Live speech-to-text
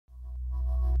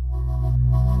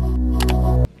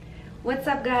What's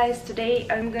up guys, today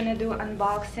I'm gonna do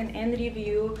unboxing and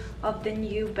review of the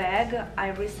new bag I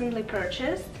recently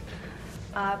purchased,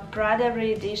 Prada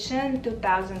Re-Edition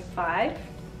 2005.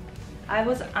 I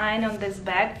was eyeing on this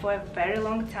bag for a very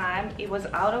long time. It was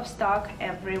out of stock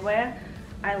everywhere.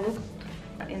 I looked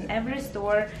in every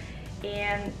store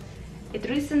and it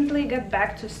recently got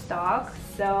back to stock,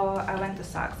 so I went to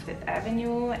Saks Fifth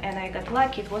Avenue and I got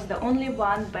lucky. It was the only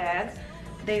one bag.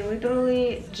 They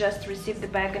literally just received the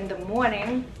bag in the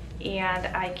morning and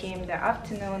I came the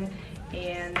afternoon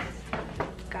and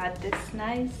got this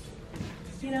nice,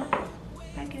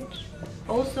 package.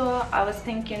 Also, I was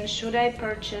thinking, should I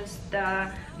purchase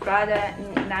the Prada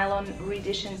Nylon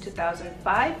Re-Edition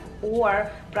 2005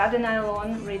 or Prada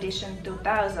Nylon Re-Edition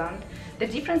 2000? The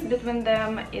difference between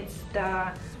them is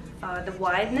the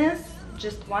wideness,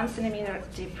 just 1 centimeter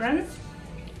difference.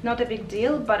 Not a big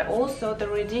deal, but also the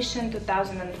Re-Edition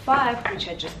 2005, which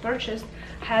I just purchased,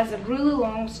 has a really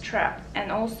long strap,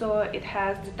 and also it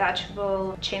has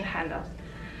detachable chain handle,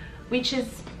 which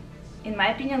is, in my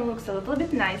opinion, looks a little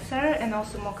bit nicer and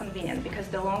also more convenient because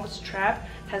the long strap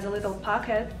has a little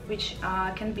pocket which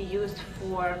can be used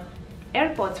for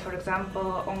AirPods, for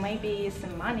example, or maybe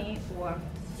some money or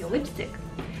your lipstick.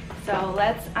 So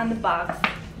let's unbox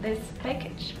this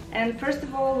package. And first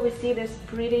of all, we see this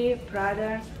pretty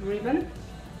Prada ribbon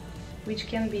which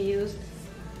can be used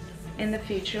in the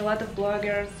future. A lot of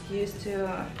bloggers used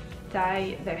to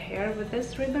tie their hair with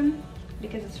this ribbon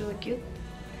because it's really cute.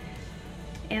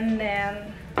 And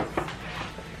then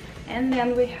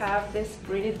we have this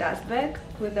pretty dust bag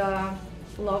with a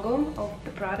logo of the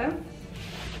Prada.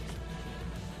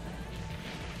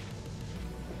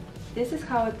 This is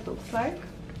how it looks like.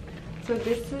 So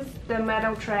this is the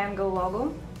metal triangle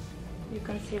logo, you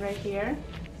can see right here.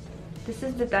 This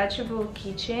is the detachable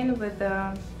keychain with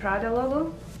the Prada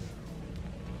logo,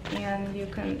 and you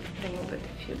can remove it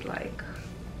if you'd like.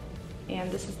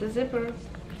 And this is the zipper,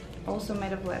 also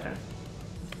made of leather.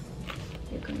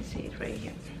 You can see it right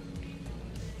here.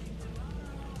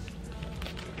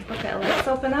 Okay, let's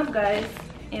open up, guys.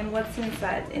 And what's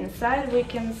inside? Inside we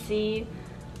can see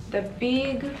the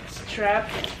big strap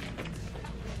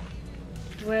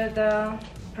with the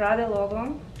Prada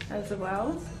logo as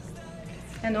well,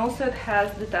 and also it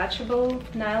has detachable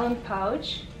nylon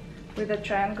pouch with a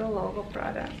triangle logo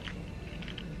Prada.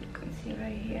 You can see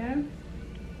right here.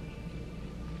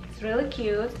 It's really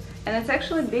cute, and it's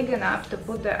actually big enough to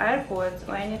put the AirPods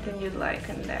or anything you'd like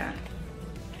in there.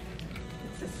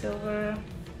 It's a silver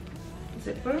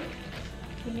zipper.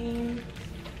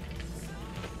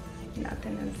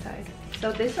 Nothing inside.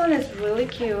 So this one is really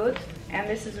cute, and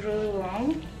this is really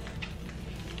long,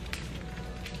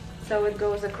 so it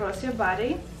goes across your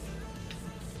body.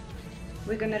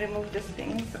 We're gonna remove these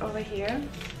things over here.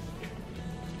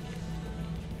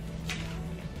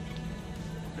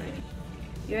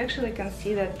 You actually can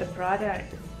see that the Prada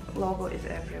logo is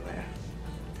everywhere.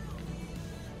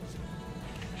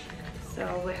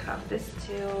 So we have this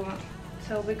too.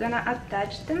 So we're gonna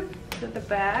attach them to the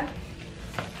bag,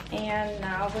 and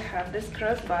now we have this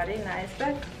crossbody nice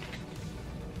bag.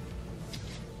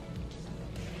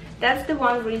 That's the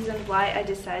one reason why I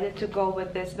decided to go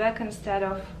with this bag instead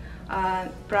of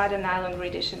Prada Nylon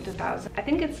Re-Edition 2000. I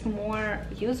think it's more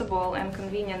usable and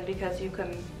convenient because you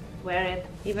can wear it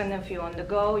even if you're on the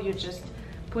go. You just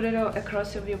put it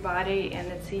across your body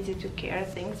and it's easy to carry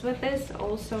things with this.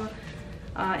 Also,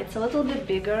 it's a little bit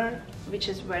bigger, which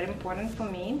is very important for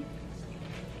me.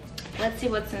 Let's see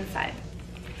what's inside.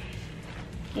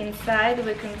 Inside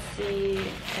we can see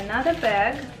another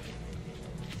bag,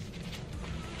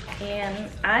 and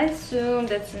I assume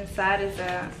that inside is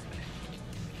a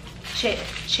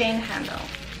chain handle.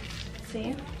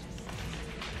 See?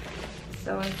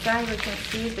 So inside we can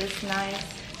see this nice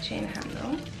chain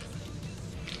handle.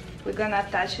 We're gonna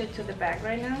attach it to the bag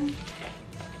right now.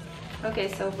 Okay,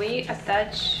 so we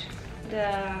attach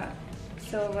the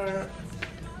silver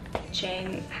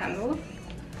chain handle,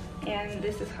 and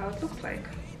this is how it looks like.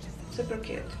 Super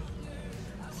cute.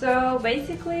 So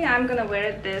basically I'm gonna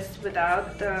wear this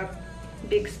without the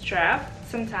big strap.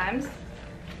 Sometimes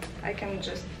I can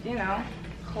just,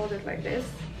 hold it like this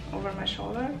over my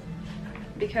shoulder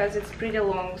because it's pretty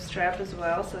long strap as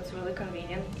well, so it's really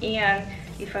convenient. And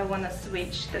if I want to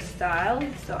switch the style,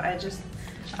 so I just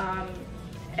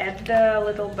add the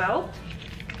little belt,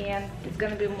 and it's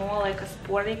gonna be more like a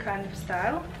sporty kind of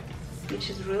style, which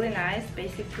is really nice.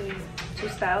 Basically 2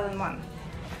 styles in one.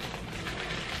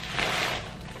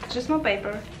 Just more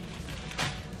paper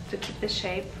to keep the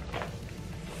shape,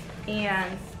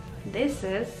 and this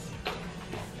is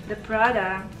the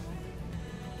Prada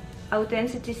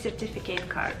Authenticity Certificate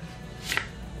card.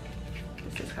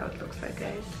 This is how it looks like,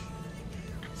 guys.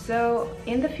 So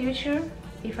in the future,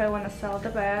 if I want to sell the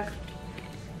bag,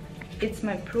 it's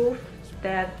my proof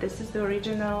that this is the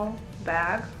original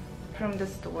bag from the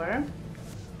store.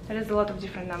 There is a lot of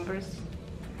different numbers.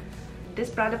 This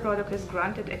Prada product is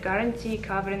granted a guarantee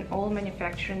covering all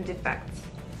manufacturing defects,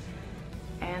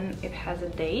 and it has a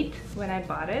date when I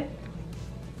bought it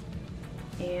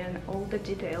and all the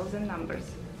details and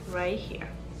numbers right here.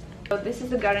 So this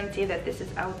is a guarantee that this is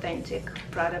authentic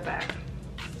Prada bag.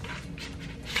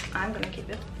 I'm gonna keep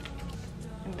it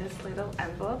in this little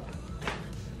envelope,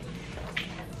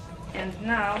 and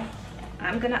now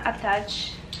I'm gonna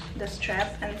attach the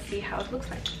strap and see how it looks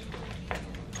like.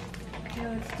 Okay,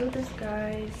 let's do this,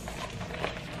 guys.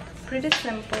 Pretty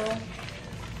simple.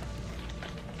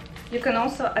 You can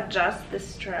also adjust the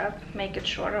strap, make it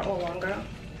shorter or longer.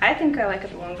 I think I like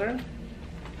it longer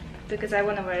because I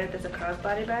want to wear it as a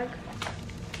crossbody bag.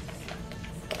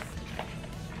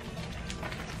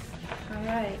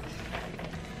 Alright,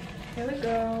 here we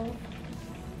go.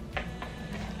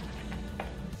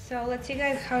 So let's see,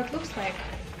 guys, how it looks like.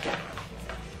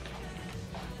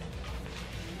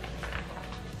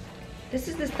 This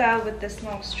is the style with this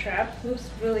long strap. Looks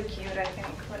really cute, I think.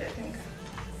 What do you think?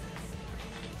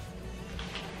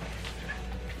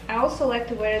 I also like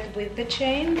to wear it with the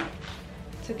chain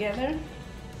together.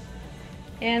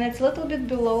 And it's a little bit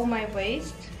below my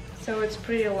waist, so it's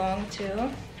pretty long too.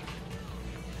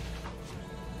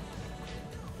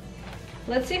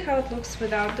 Let's see how it looks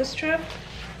without the strap.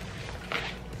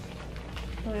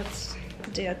 Let's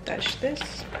deattach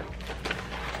this.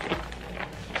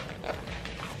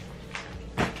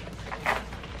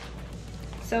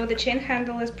 So the chain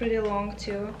handle is pretty long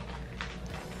too,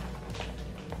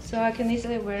 so I can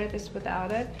easily wear this without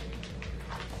it.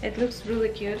 It looks really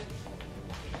cute.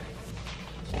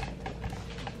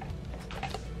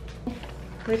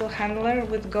 Little handler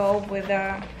would go with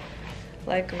a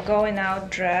like a going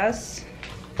out dress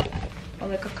or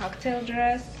like a cocktail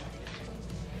dress.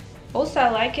 Also, I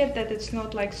like it that it's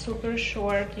not like super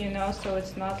short, you know, so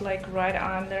it's not like right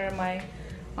under my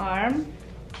arm.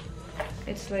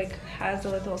 It's like has a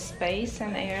little space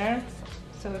and air,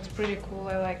 so it's pretty cool.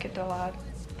 I like it a lot,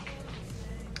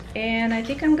 and I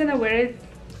think I'm gonna wear it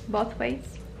both ways.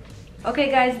 Okay,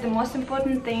 guys, the most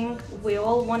important thing, we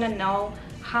all want to know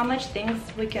how much things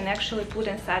we can actually put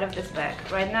inside of this bag.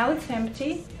 Right now it's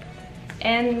empty,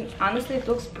 and honestly it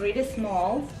looks pretty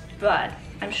small, but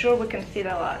I'm sure we can fit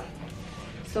a lot.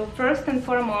 So first and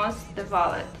foremost, the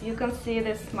wallet. You can see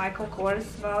this Michael Kors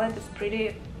wallet is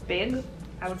pretty big.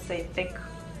 I would say thick.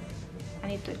 I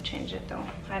need to change it though.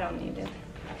 I don't need it.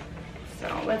 So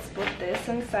let's put this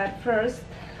inside first.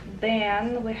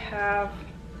 Then we have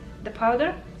the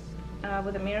powder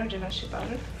with a mirror, Givenchy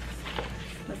powder.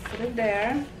 Let's put it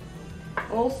there.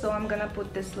 Also, I'm gonna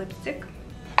put this lipstick.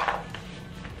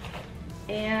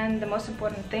 And the most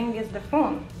important thing is the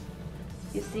phone.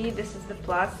 You see, this is the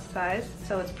plus size,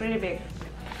 so it's pretty big.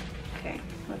 Okay,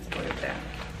 let's put it there.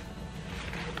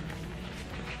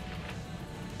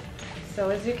 So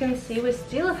as you can see, we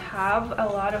still have a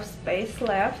lot of space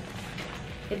left.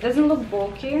 It doesn't look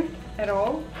bulky at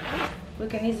all. We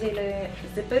can easily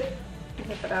zip it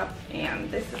up, and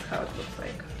this is how it looks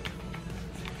like.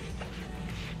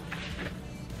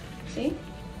 See?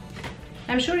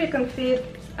 I'm sure you can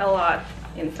fit a lot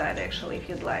inside actually if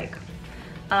you'd like.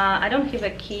 I don't have a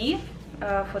key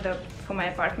for my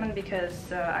apartment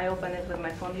because I open it with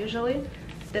my phone usually.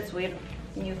 That's weird,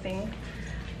 new thing.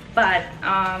 But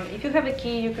if you have a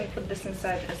key, you can put this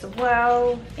inside as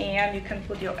well, and you can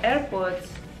put your AirPods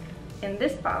in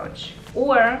this pouch.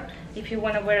 Or if you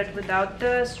want to wear it without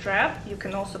the strap, you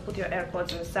can also put your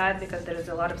AirPods inside because there is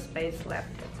a lot of space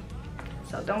left.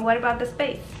 So don't worry about the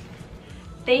space.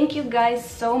 Thank you guys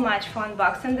so much for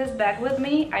unboxing this bag with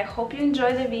me. I hope you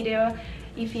enjoyed the video.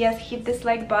 If yes, hit this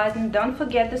like button, don't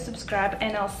forget to subscribe,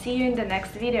 and I'll see you in the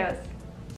next videos.